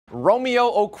Romeo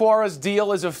Okwara's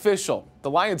deal is official. The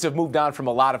Lions have moved on from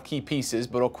a lot of key pieces,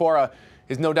 but Okwara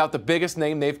is no doubt the biggest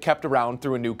name they've kept around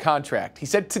through a new contract. He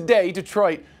said today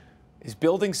Detroit is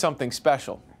building something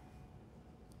special.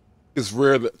 It's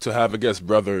rare to have,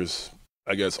 brothers,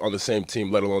 on the same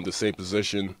team, let alone the same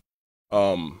position,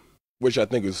 which I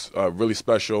think is really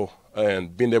special.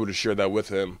 And being able to share that with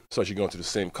him, especially going to the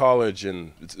same college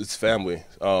and it's family.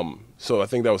 So I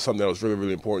think that was something that was really,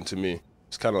 really important to me.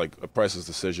 It's kind of like a priceless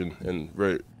decision and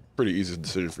pretty easy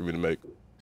decision for me to make.